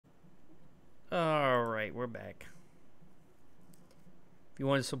Alright, we're back. If you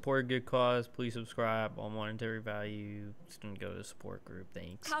want to support a good cause, please subscribe. All monetary value. Just go to the support group.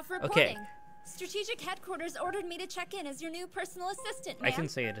 Thanks. Call for reporting. Strategic headquarters ordered me to check in as your new personal assistant, ma'am. I can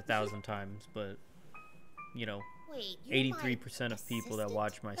say it 1,000 times, but you know, 83% of people that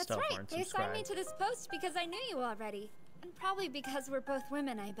watch my stuff aren't subscribed. They assigned me to this post because I knew you already. And probably because we're both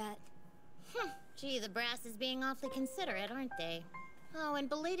women, I bet. Gee, the brass is being awfully considerate, aren't they? Oh, and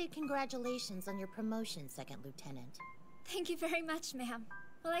belated congratulations on your promotion, Second Lieutenant. Thank you very much, ma'am.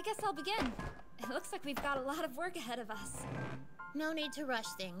 Well, I guess I'll begin. It looks like we've got a lot of work ahead of us. No need to rush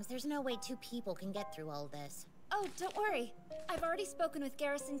things. There's no way two people can get through all this. Oh, don't worry. I've already spoken with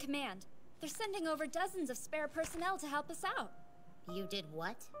Garrison Command. They're sending over dozens of spare personnel to help us out. You did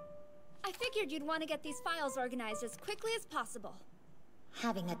what? I figured you'd want to get these files organized as quickly as possible.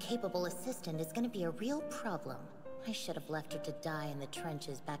 Having a capable assistant is going to be a real problem. I should have left her to die in the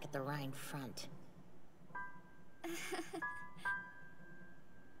trenches back at the Rhine front.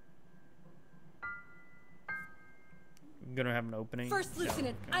 I'm gonna have an opening. First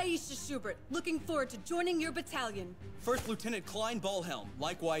Lieutenant Aisha Schubert, looking forward to joining your battalion. First Lieutenant Klein Ballhelm,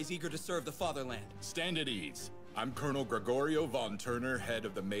 likewise eager to serve the fatherland. Stand at ease. I'm Colonel Gregorio von Turner, head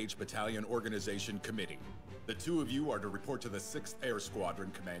of the Mage Battalion Organization Committee. The two of you are to report to the 6th Air Squadron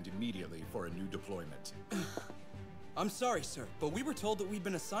Command immediately for a new deployment. I'm sorry, sir, but we were told that we'd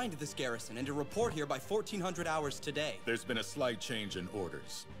been assigned to this garrison and to report here by 1400 hours today. There's been a slight change in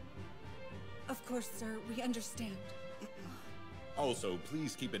orders. Of course, sir, we understand. Also,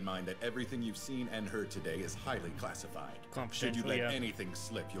 please keep in mind that everything you've seen and heard today is highly classified. Should you let anything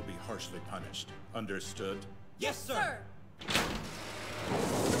slip, you'll be harshly punished. Understood? Yes, sir!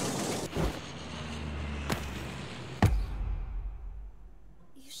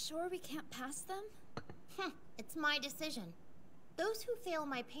 You sure we can't pass them? It's my decision. Those who fail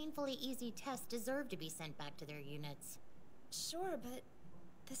my painfully easy test deserve to be sent back to their units. Sure, but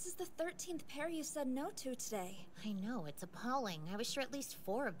this is the 13th pair you said no to today. I know, it's appalling. I was sure at least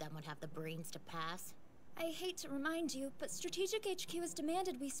 4 of them would have the brains to pass. I hate to remind you, but Strategic HQ has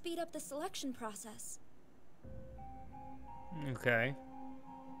demanded we speed up the selection process. Okay.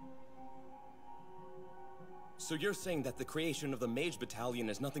 So you're saying that the creation of the Mage Battalion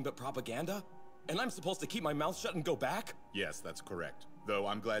is nothing but propaganda? And I'm supposed to keep my mouth shut and go back? Yes, that's correct. Though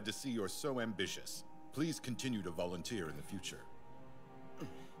I'm glad to see you're so ambitious. Please continue to volunteer in the future.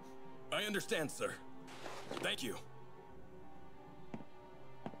 I understand, sir. Thank you.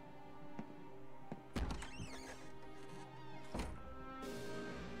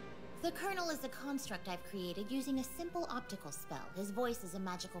 The Colonel is a construct I've created using a simple optical spell. His voice is a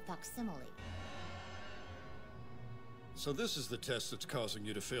magical facsimile. So this is the test that's causing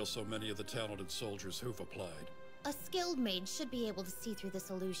you to fail so many of the talented soldiers who've applied. A skilled mage should be able to see through this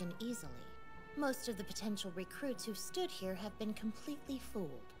illusion easily. Most of the potential recruits who've stood here have been completely fooled.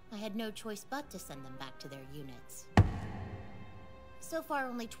 I had no choice but to send them back to their units. So far,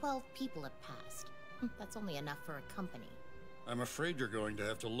 only 12 people have passed. That's only enough for a company. I'm afraid you're going to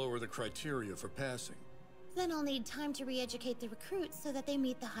have to lower the criteria for passing. Then I'll need time to re-educate the recruits so that they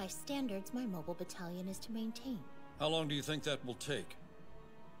meet the high standards my mobile battalion is to maintain. How long do you think that will take?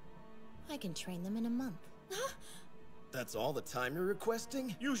 I can train them in a month. That's all the time you're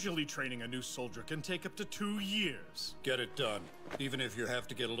requesting? Usually training a new soldier can take up to 2 years. Get it done, even if you have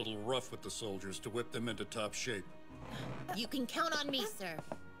to get a little rough with the soldiers to whip them into top shape. You can count on me, sir.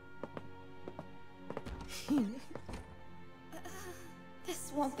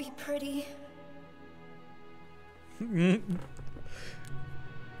 This won't be pretty.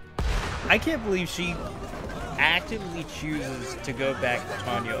 I can't believe she actively chooses to go back to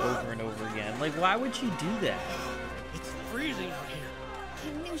Tanya over and over again. Like, why would she do that? It's freezing out here.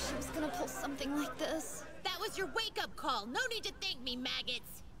 I knew she was gonna pull something like this. That was your wake-up call. No need to thank me,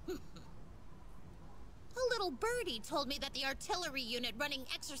 maggots. A little birdie told me that the artillery unit running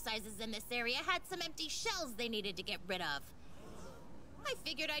exercises in this area had some empty shells they needed to get rid of. I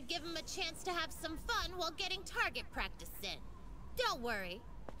figured I'd give them a chance to have some fun while getting target practice in. Don't worry.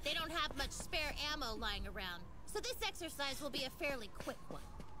 They don't have much spare ammo lying around, so this exercise will be a fairly quick one.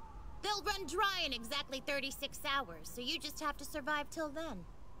 They'll run dry in exactly 36 hours, so you just have to survive till then.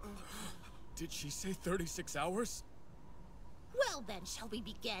 Did she say 36 hours? Well then, shall we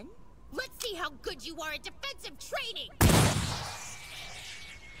begin? Let's see how good you are at defensive training!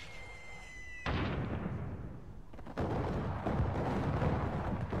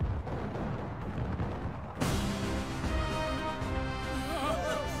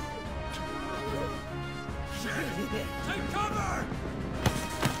 Take cover!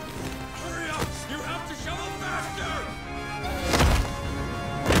 Hurry up! You have to shovel faster!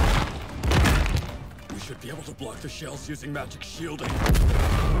 should be able to block the shells using magic shielding.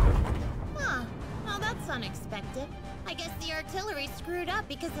 Huh. Well, that's unexpected. I guess the artillery screwed up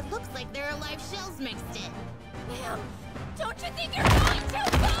because it looks like there are live shells mixed in. Ma'am, don't you think you're going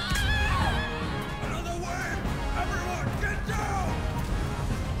too far? Another way! Everyone, get down!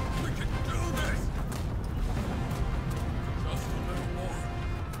 We can do this! Just a little more.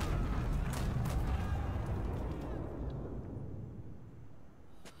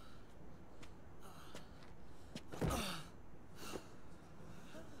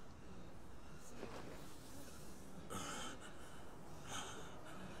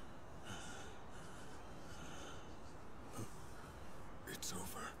 It's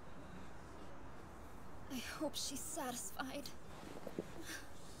over. I hope she's satisfied.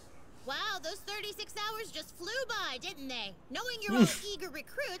 Wow, those 36 hours just flew by, didn't they? Knowing you're all eager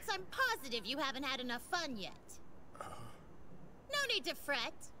recruits, I'm positive you haven't had enough fun yet. No need to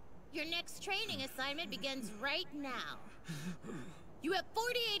fret. Your next training assignment begins right now. You have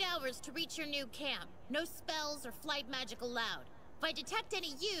 48 hours to reach your new camp. No spells or flight magic allowed. If I detect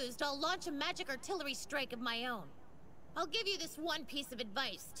any used, I'll launch a magic artillery strike of my own. I'll give you this one piece of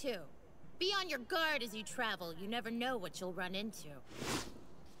advice, too. Be on your guard as you travel. You never know what you'll run into.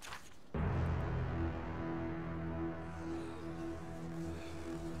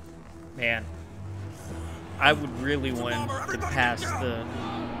 Man, I would really want to pass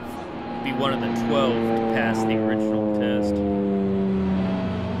be one of the 12 to pass the original test.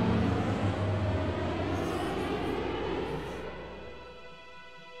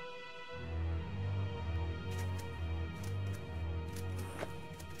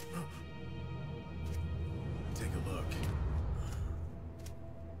 Take a look.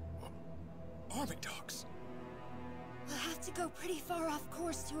 Army dogs. We'll have to go pretty far off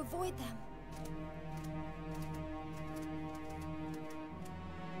course to avoid them.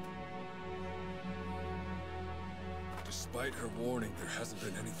 Despite her warning, there hasn't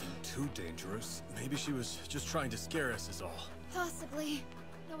been anything too dangerous. Maybe she was just trying to scare us is all. Possibly.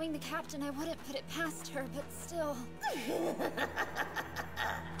 Knowing the captain, I wouldn't put it past her, but still.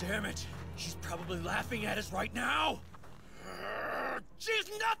 Damn it! She's probably laughing at us right now! She's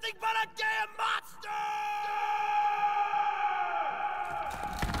nothing but a damn monster!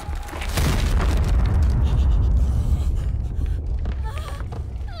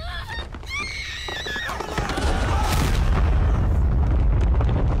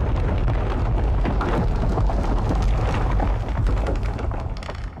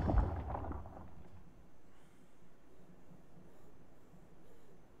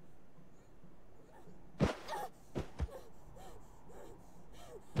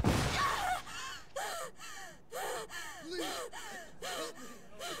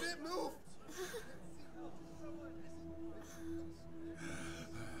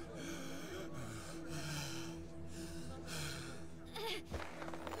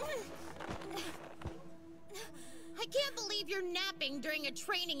 I can't believe you're napping during a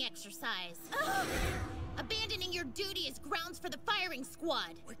training exercise. Abandoning your duty as grounds for the firing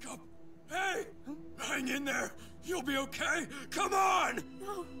squad. Wake up! Hey! Hang in there! You'll be okay! Come on!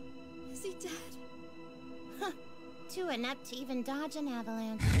 No. Is he dead? Huh. Too inept to even dodge an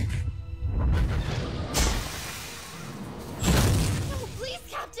avalanche. No, please,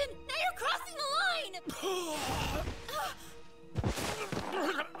 Captain! Now you're crossing the line!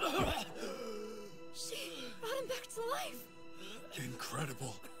 She brought him back to life.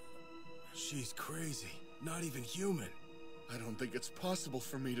 Incredible. She's crazy. Not even human. I don't think it's possible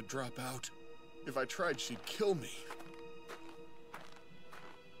for me to drop out. If I tried, she'd kill me.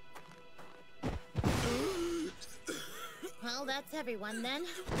 Well, that's everyone then.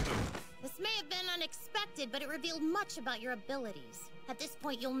 This may have been unexpected, but it revealed much about your abilities. At this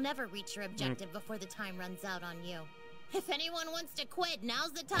point, you'll never reach your objective before the time runs out on you. If anyone wants to quit,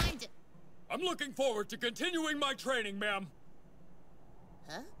 now's the time to... I'm looking forward to continuing my training, ma'am.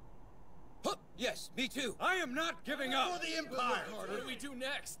 Huh? Huh, yes, me too. I am not giving up. For the Empire! What do we do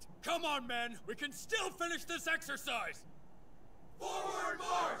next? Come on, men. We can still finish this exercise. Forward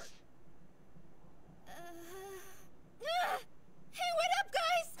march! Hey, wait up,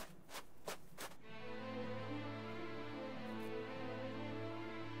 guys!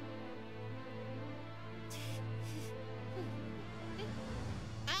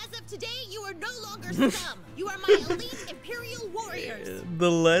 As of today, you are no longer scum. You are my elite Imperial warriors.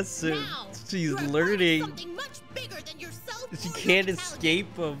 The lesson Now, she's you are learning. something much bigger than yourself. She or can't your escape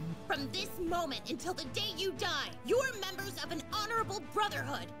battalion. him. From this moment until the day you die, you are members of an honorable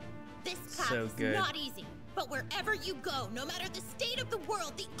brotherhood. This path So is good. not easy, but wherever you go, no matter the state of the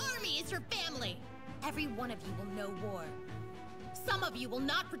world, the army is your family. Every one of you will know war. Some of you will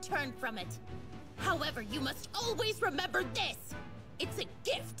not return from it. However, you must always remember this. It's a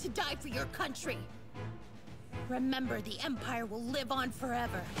gift to die for your country. Remember, the Empire will live on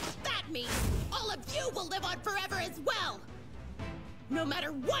forever. That means all of you will live on forever as well. No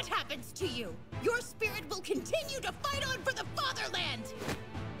matter what happens to you, your spirit will continue to fight on for the fatherland.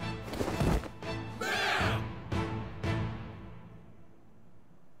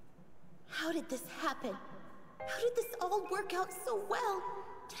 How did this happen? How did this all work out so well?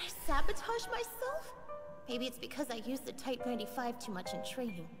 Did I sabotage myself? Maybe it's because I used the Type 95 too much in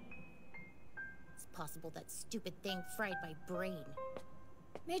training. It's possible that stupid thing fried my brain.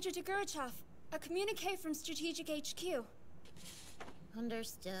 Major Degurichov, a communique from Strategic HQ.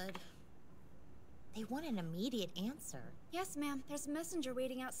 Understood. They want an immediate answer. Yes, ma'am. There's a messenger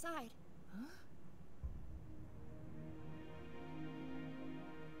waiting outside. Huh?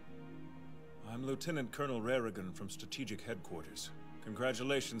 I'm Lieutenant Colonel Rarigan from Strategic Headquarters.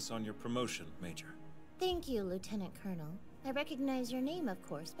 Congratulations on your promotion, Major. Thank you, Lieutenant Colonel. I recognize your name, of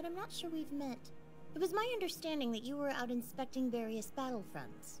course, but I'm not sure we've met. It was my understanding that you were out inspecting various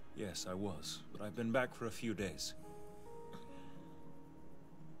battlefronts. Yes, I was, but I've been back for a few days.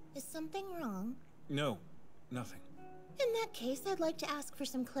 Is something wrong? No, nothing. In that case, I'd like to ask for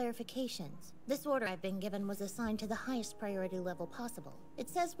some clarifications. This order I've been given was assigned to the highest priority level possible. It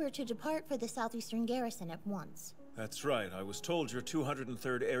says we're to depart for the southeastern garrison at once. That's right. I was told your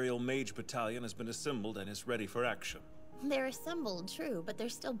 203rd Aerial Mage Battalion has been assembled and is ready for action. They're assembled, true, but they're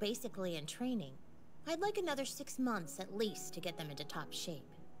still basically in training. I'd like another 6 months at least to get them into top shape.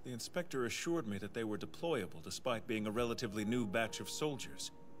 The inspector assured me that they were deployable despite being a relatively new batch of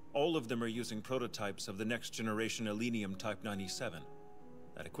soldiers. All of them are using prototypes of the next generation Elenium Type 97.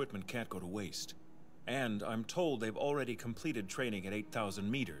 That equipment can't go to waste. And I'm told they've already completed training at 8,000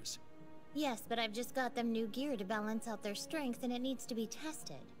 meters. Yes, but I've just got them new gear to balance out their strength and it needs to be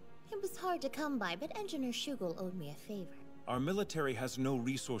tested. It was hard to come by, but Engineer Shugel owed me a favor. Our military has no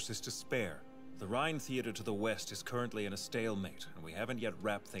resources to spare. The Rhine Theater to the west is currently in a stalemate, and we haven't yet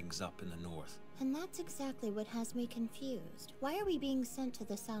wrapped things up in the north. And that's exactly what has me confused. Why are we being sent to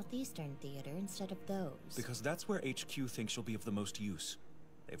the southeastern theater instead of those? Because that's where HQ thinks you'll be of the most use.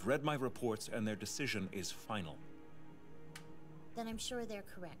 They've read my reports, and their decision is final. Then I'm sure they're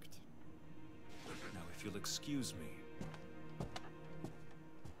correct. Now, if you'll excuse me...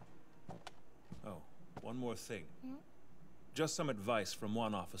 Oh, one more thing. Just some advice from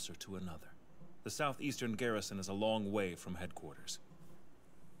one officer to another. The southeastern garrison is a long way from headquarters.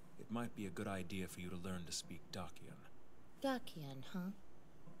 It might be a good idea for you to learn to speak Dacian. Dacian,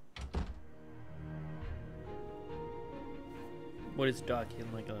 huh? What is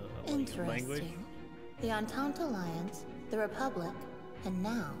Dacian, like a Interesting. language? The Entente Alliance, the Republic, and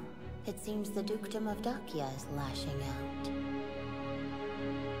now, it seems the Dukedom of Dacia is lashing out.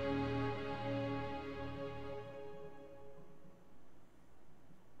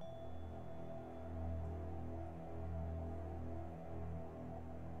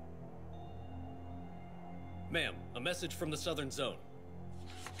 Ma'am, a message from the Southern Zone.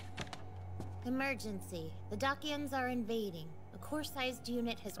 Emergency. The Dacians are invading. A core-sized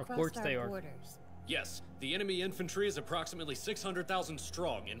unit has crossed our borders. Yes, the enemy infantry is approximately 600,000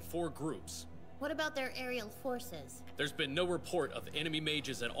 strong in 4 groups. What about their aerial forces? There's been no report of enemy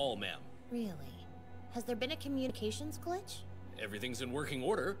mages at all, ma'am. Really? Has there been a communications glitch? Everything's in working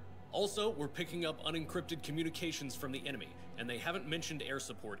order. Also, we're picking up unencrypted communications from the enemy, and they haven't mentioned air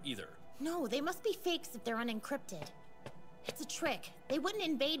support either. No, they must be fakes if they're unencrypted. It's a trick. They wouldn't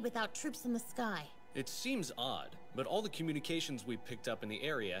invade without troops in the sky. It seems odd, but all the communications we've picked up in the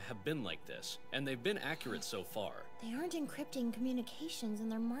area have been like this, and they've been accurate so far. They aren't encrypting communications,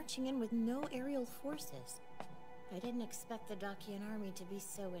 and they're marching in with no aerial forces. I didn't expect the Dacian army to be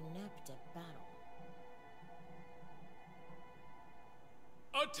so inept at battle.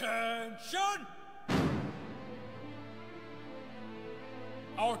 Attention!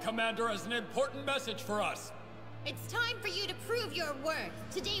 Our commander has an important message for us. It's time for you to prove your worth.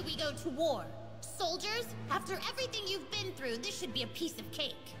 Today we go to war. Soldiers, after everything you've been through, this should be a piece of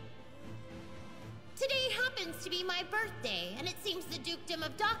cake. Today happens to be my birthday, and it seems the Dukedom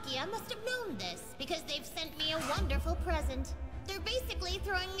of Dacia must have known this, because they've sent me a wonderful present. They're basically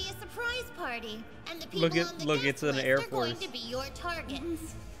throwing me a surprise party, and the people on the guest list are going to be your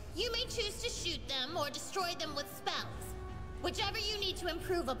targets. You may choose to shoot them or destroy them with spells, whichever you need to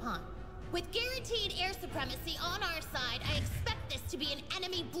improve upon. With guaranteed air supremacy on our side, I expect this to be an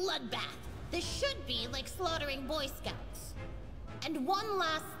enemy bloodbath. This should be like slaughtering Boy Scouts. And one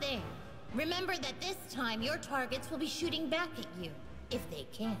last thing. Remember that this time your targets will be shooting back at you, if they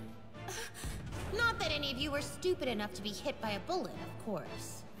can. Not that any of you were stupid enough to be hit by a bullet, of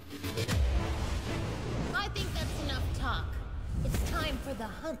course. think that's enough talk. It's time for the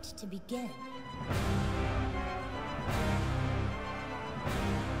hunt to begin.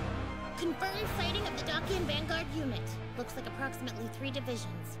 Confirmed sighting of the Dacian Vanguard unit. Looks like approximately 3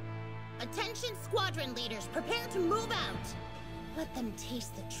 divisions. Attention squadron leaders, prepare to move out! Let them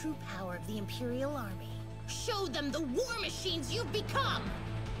taste the true power of the Imperial Army. Show them the war machines you've become!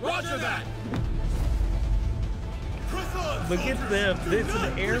 Roger that! Look at them, it's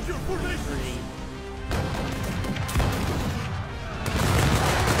an air infantry.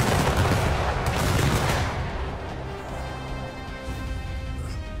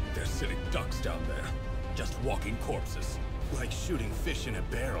 They're sitting ducks down there, just walking corpses. Like shooting fish in a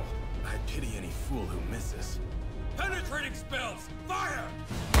barrel. I pity any fool who misses. Penetrating spells! Fire!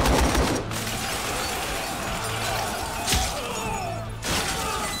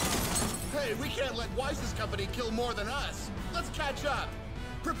 Hey, we can't let Weiss's company kill more than us. Let's catch up.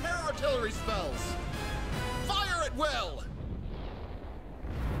 Prepare artillery spells. Fire at will!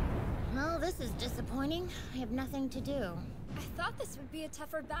 Well, this is disappointing. I have nothing to do. I thought this would be a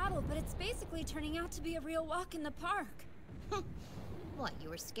tougher battle, but it's basically turning out to be a real walk in the park. What, you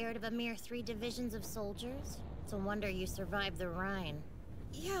were scared of a mere 3 divisions of soldiers? It's a wonder you survived the Rhine.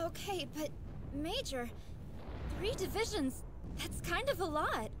 Yeah, okay, but Major, 3 divisions, that's kind of a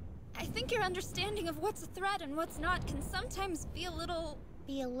lot. I think your understanding of what's a threat and what's not can sometimes be a little...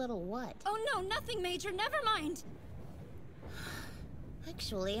 Be a little what? Oh no, nothing, Major, never mind.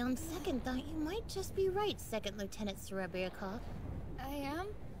 Actually, on second thought, you might just be right, Second Lieutenant Serebriakov. I am?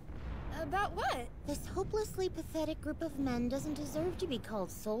 About what? This hopelessly pathetic group of men doesn't deserve to be called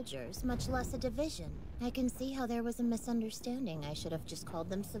soldiers, much less a division. I can see how there was a misunderstanding. I should have just called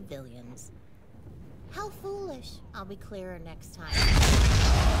them civilians. How foolish. I'll be clearer next time.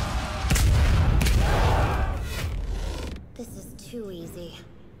 This is too easy.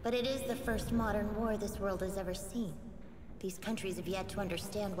 But it is the first modern war this world has ever seen. These countries have yet to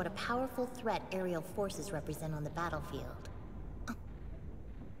understand what a powerful threat aerial forces represent on the battlefield.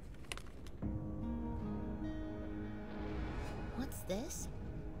 What's this?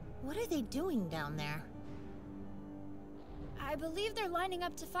 What are they doing down there? I believe they're lining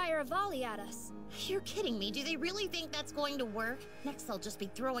up to fire a volley at us. You're kidding me. Do they really think that's going to work? Next they'll just be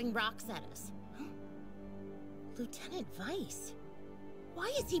throwing rocks at us. Lieutenant Weiss.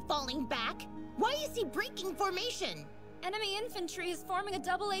 Why is he falling back? Why is he breaking formation? Enemy infantry is forming a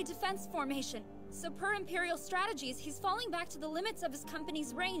AA defense formation. So per Imperial strategies, he's falling back to the limits of his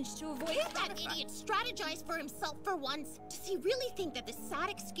company's range to avoid— Can't that idiot strategize for himself for once? Does he really think that this sad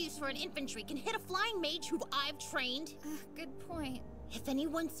excuse for an infantry can hit a flying mage who I've trained? Good point. If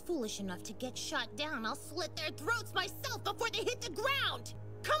anyone's foolish enough to get shot down, I'll slit their throats myself before they hit the ground!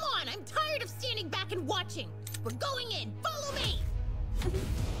 Come on, I'm tired of standing back and watching! We're going in! Follow me!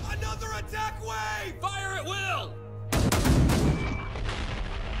 Another attack wave! Fire at will!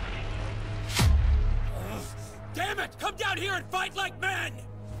 Damn it! Come down here and fight like men!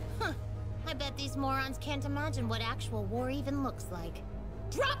 Huh. I bet these morons can't imagine what actual war even looks like.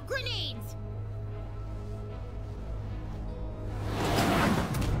 Drop grenades!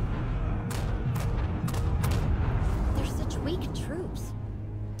 They're such weak troops.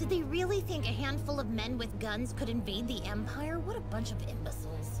 Did they really think a handful of men with guns could invade the Empire? What a bunch of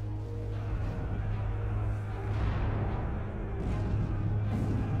imbeciles.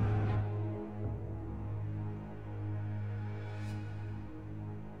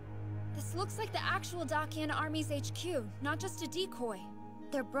 This looks like the actual Dacian Army's HQ, not just a decoy.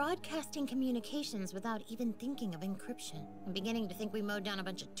 They're broadcasting communications without even thinking of encryption. I'm beginning to think we mowed down a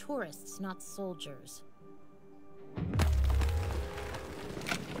bunch of tourists, not soldiers.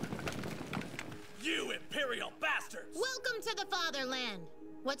 You Imperial bastards! Welcome to the fatherland!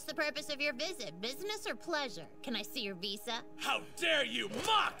 What's the purpose of your visit? Business or pleasure? Can I see your visa? How dare you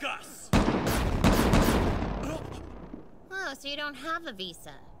mock us! Oh, so you don't have a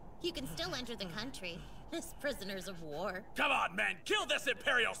visa. You can still enter the country as prisoners of war. Come on, men! Kill this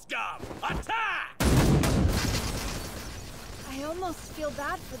Imperial scum! Attack! I almost feel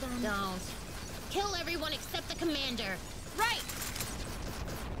bad for them. Don't. Kill everyone except the commander. Right!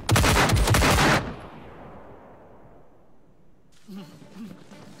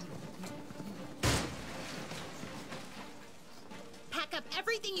 Pack up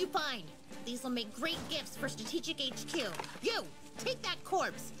everything you find. These will make great gifts for Strategic HQ. You, take that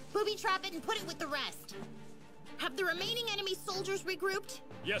corpse, booby trap it and put it with the rest. Have the remaining enemy soldiers regrouped?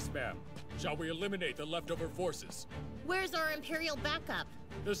 Yes, ma'am. Shall we eliminate the leftover forces? Where's our Imperial backup?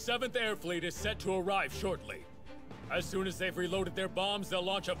 The 7th Air Fleet is set to arrive shortly. As soon as they've reloaded their bombs, they'll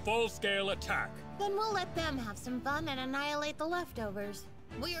launch a full-scale attack. Then we'll let them have some fun and annihilate the leftovers.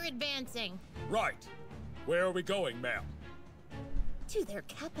 We're advancing. Right. Where are we going, ma'am? To their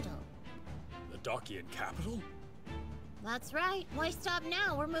capital. The Dacian capital? That's right. Why stop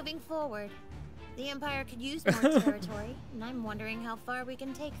now? We're moving forward. The Empire could use more territory, and I'm wondering how far we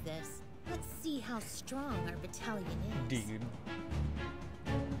can take this. Let's see how strong our battalion is. Dude.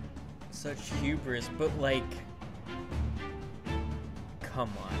 Such hubris, but like...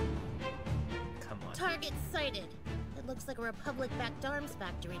 Come on. Come on. Target sighted. It looks like a Republic-backed arms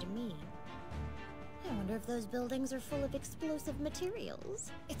factory to me. I wonder if those buildings are full of explosive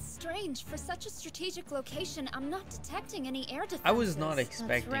materials. It's strange. For such a strategic location, I'm not detecting any air defenses. I was not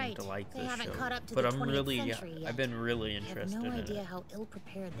expecting right. to like They this haven't show, caught up to but the I'm 20th really, century yet. I've been really interested I have no in idea it. how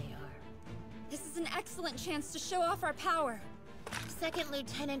ill-prepared they are. This is an excellent chance to show off our power. Second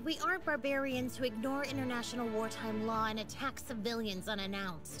Lieutenant, we aren't barbarians who ignore international wartime law and attack civilians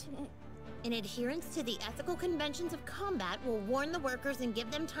unannounced. In adherence to the ethical conventions of combat, we'll warn the workers and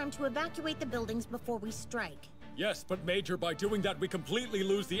give them time to evacuate the buildings before we strike. Yes, but Major, by doing that, we completely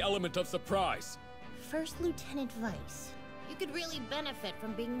lose the element of surprise. First Lieutenant Weiss, you could really benefit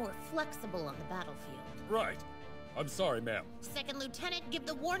from being more flexible on the battlefield. Right. I'm sorry, ma'am. Second Lieutenant, give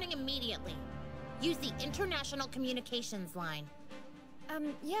the warning immediately. Use the international communications line.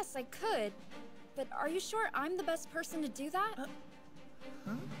 Yes, I could. But are you sure I'm the best person to do that?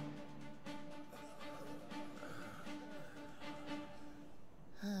 Huh?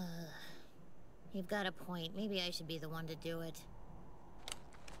 You've got a point. Maybe I should be the one to do it.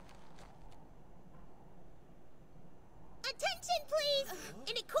 Attention, please!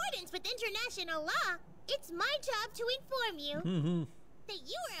 In accordance with international law, it's my job to inform you that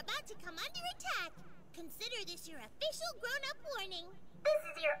you are about to come under attack. Consider this your official grown-up warning. This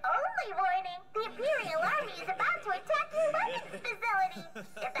is your only warning. The Imperial Army is about to attack your weapons facility.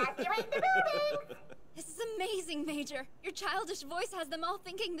 Evacuate the buildings. This is amazing, Major. Your childish voice has them all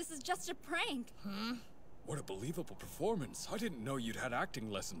thinking this is just a prank. What a believable performance. I didn't know you'd had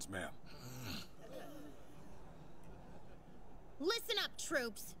acting lessons, ma'am. Listen up,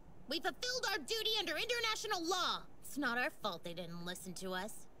 troops. We fulfilled our duty under international law. It's not our fault they didn't listen to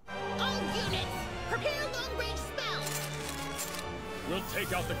us. All units, prepare long-range spells. We'll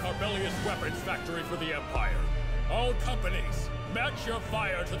take out the Carbelius weapons factory for the Empire. All companies, match your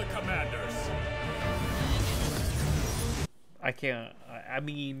fire to the commanders. I can't. I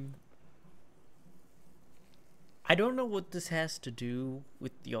mean, I don't know what this has to do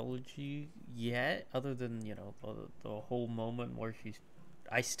with theology yet, other than, you know, the whole moment where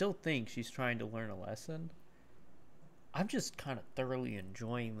I still think she's trying to learn a lesson. I'm just kind of thoroughly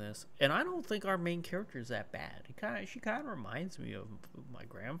enjoying this, and I don't think our main character is that bad. She kind of reminds me of my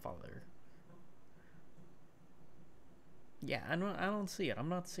grandfather. Yeah, I don't see it. I'm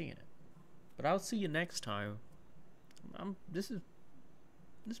not seeing it, but I'll see you next time. This is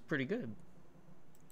pretty good.